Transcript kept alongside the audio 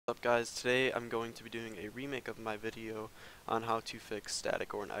What's up guys, today I'm going to be doing a remake of my video on how to fix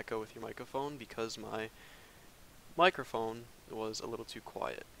static or an echo with your microphone because my microphone was a little too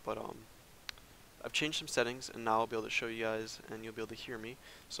quiet. But I've changed some settings and now I'll be able to show you guys and you'll be able to hear me.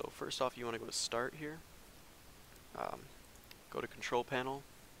 So first off, you want to go to start here, go to control panel,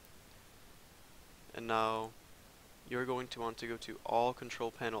 and now you're going to want to go to all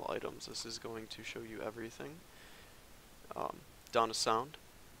control panel items. This is going to show you everything. Down to sound.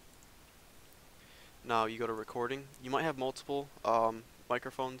 Now you go to recording. You might have multiple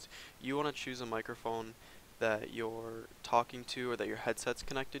microphones. You want to choose a microphone that you're talking to or that your headset's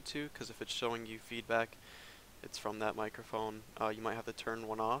connected to, because if it's showing you feedback, it's from that microphone. You might have to turn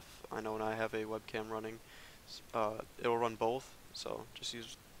one off. I know when I have a webcam running, it'll run both, so just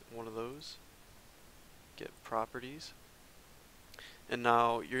use one of those. Get properties. And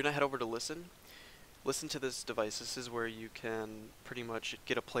now you're going to head over to listen. Listen to this device. This is where you can pretty much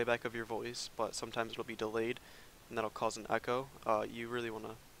get a playback of your voice, but sometimes it'll be delayed and that'll cause an echo. You really want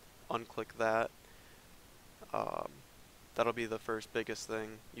to unclick that. That'll be the first biggest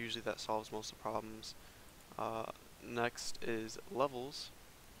thing. Usually that solves most of the problems. Next is levels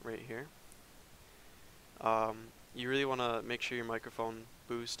right here. You really want to make sure your microphone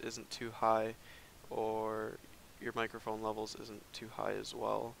boost isn't too high or your microphone levels isn't too high as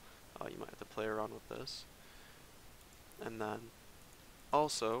well. You might have to play around with this. And then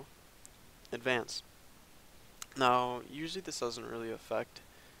also advance. Now usually this doesn't really affect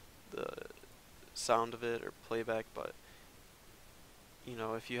the sound of it or playback, but you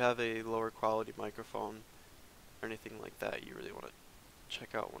know, if you have a lower quality microphone or anything like that, you really want to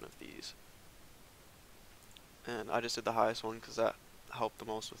check out one of these. And I just did the highest one because that helped the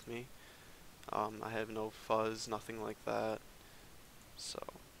most with me. I have no fuzz, nothing like that. So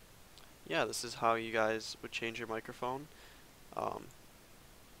yeah, this is how you guys would change your microphone.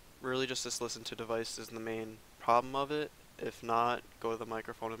 Really just this listen to device is the main problem of it. If not, go to the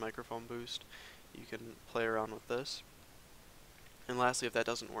microphone and microphone boost. You can play around with this. And lastly, if that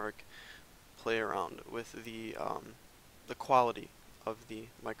doesn't work, play around with the quality of the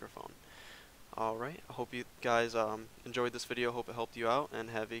microphone. Alright, I hope you guys enjoyed this video, hope it helped you out, and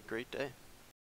have a great day.